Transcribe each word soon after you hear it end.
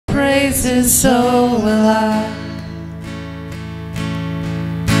praises, so will I.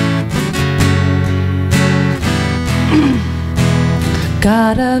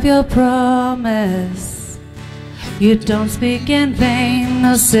 God of your promise, you don't speak in vain,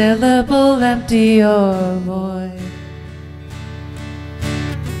 no syllable empty or void.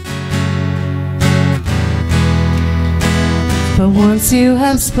 But once you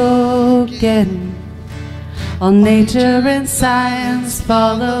have spoken, all nature and science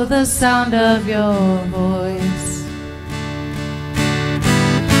follow the sound of your voice.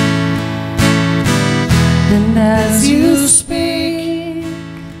 And as you speak,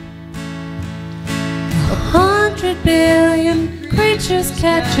 100 billion creatures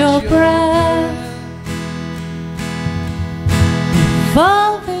catch your breath,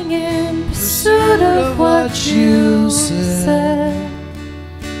 evolving in pursuit of what you said.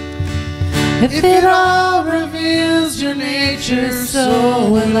 If it all reveals your nature, so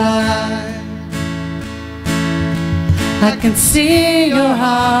will I. I can see your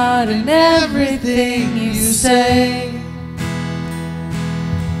heart in everything you say.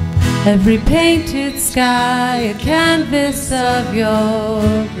 Every painted sky, a canvas of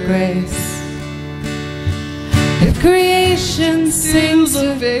your grace. If creation sings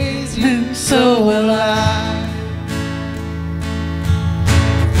of you, so will I.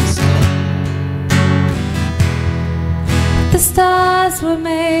 The stars were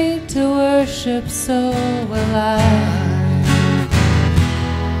made to worship, so will I.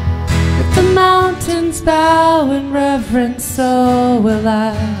 If the mountains bow in reverence, so will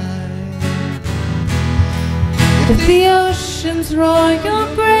I. If the oceans roar your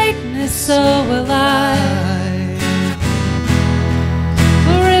greatness, so will I.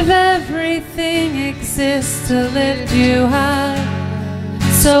 For if everything exists to lift you high,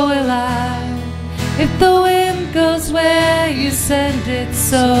 so will I. If the wind goes where you send it,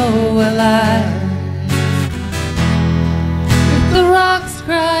 so will I. If the rocks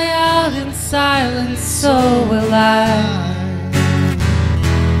cry out in silence, so will I.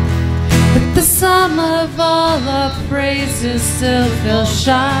 If the sum of all our praises still feels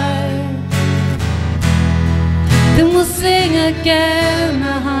shy, then we'll sing again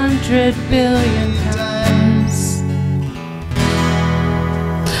 100 billion times.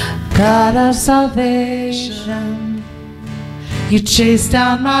 God of salvation, you chased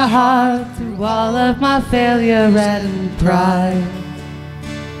down my heart through all of my failure and pride.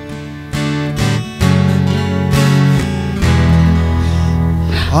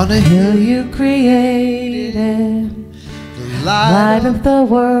 On a hill you created, the light of the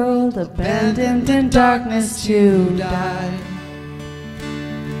world, abandoned in darkness to die.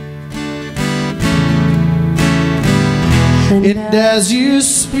 And as you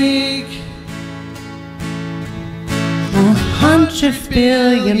speak, 100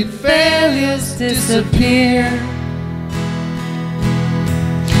 billion failures disappear.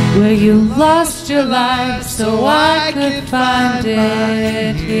 Where you lost your life so I could find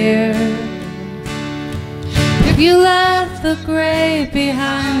it here. If you left the grave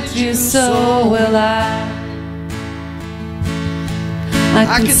behind you, so will I. I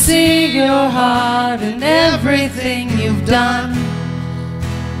can see your heart in everything you've done.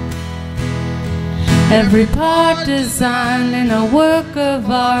 Every part designed in a work of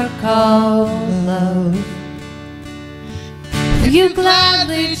art called love. If you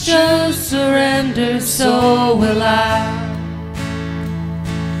gladly chose surrender, so will I.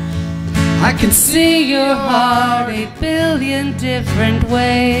 I can see your heart 8 billion different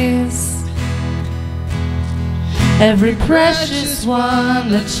ways. Every precious one,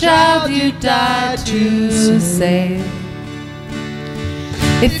 the child you died to save.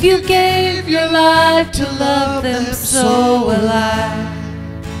 If you gave your life to love them, so will I.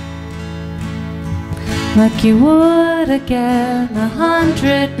 Like you would again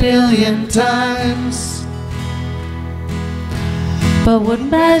 100 billion times. But what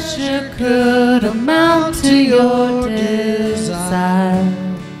measure could amount to your desire?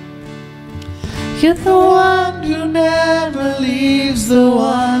 You're the one who never leaves the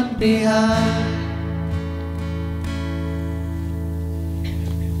one behind.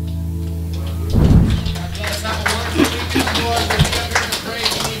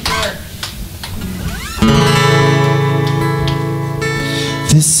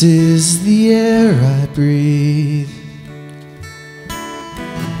 This is the air I breathe.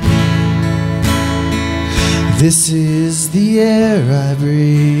 This is the air I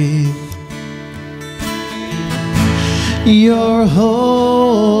breathe. Your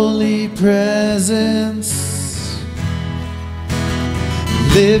holy presence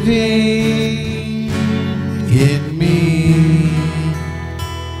living in me.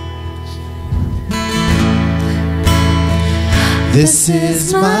 This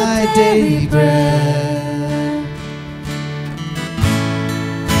is my daily bread.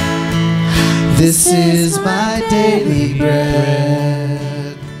 This is my daily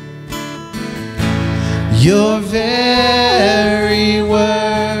bread. Your very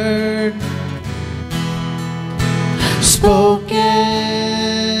word spoken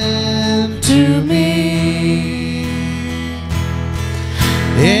to me,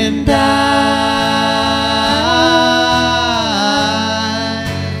 and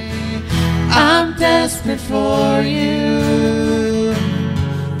I'm desperate for you,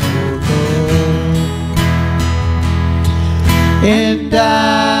 and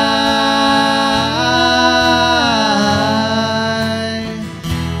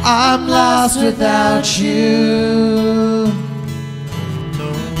I'm lost without you.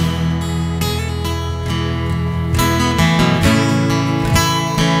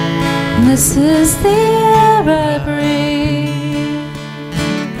 This is the air I breathe.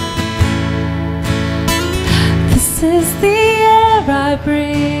 This is the air I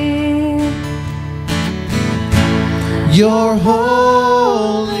breathe. Your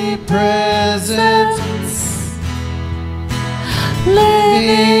holy presence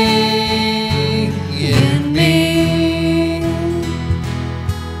living in me.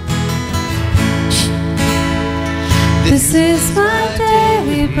 This is my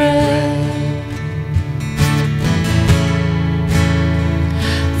daily bread.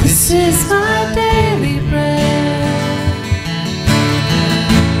 This is my daily bread.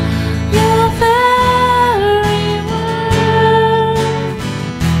 Your very word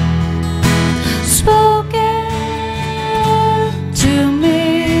spoken to me,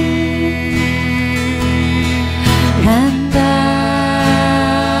 and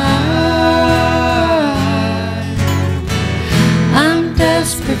I'm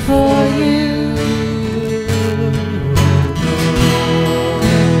desperate for you.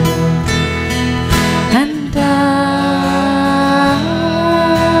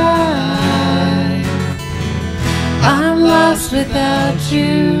 Without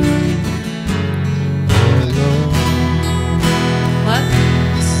you. What?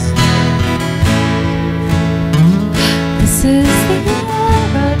 This is the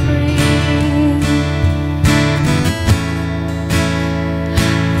air I breathe.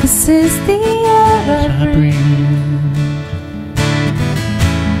 This is the air I breathe.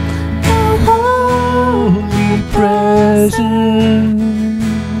 Your holy presence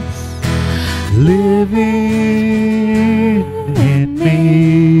living in me.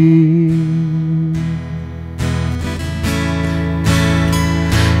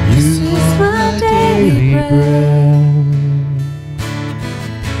 You are my daily bread.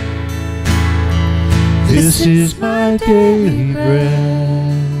 This is my daily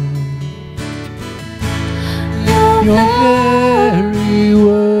bread. Your very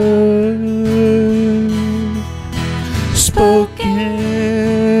word spoken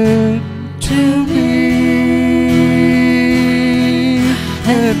to me,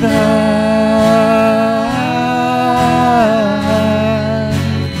 and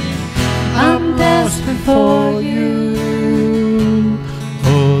I'm desperate for you,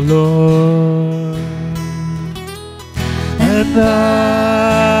 oh Lord, and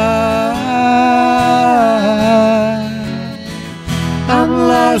I'm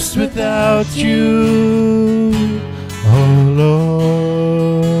lost without you, oh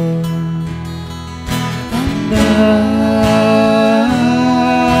Lord, and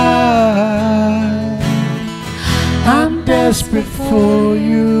I'm desperate for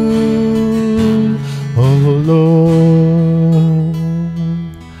you, oh Lord,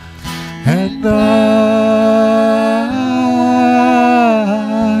 and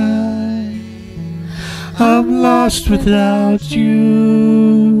I'm lost without you,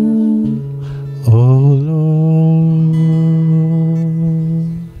 oh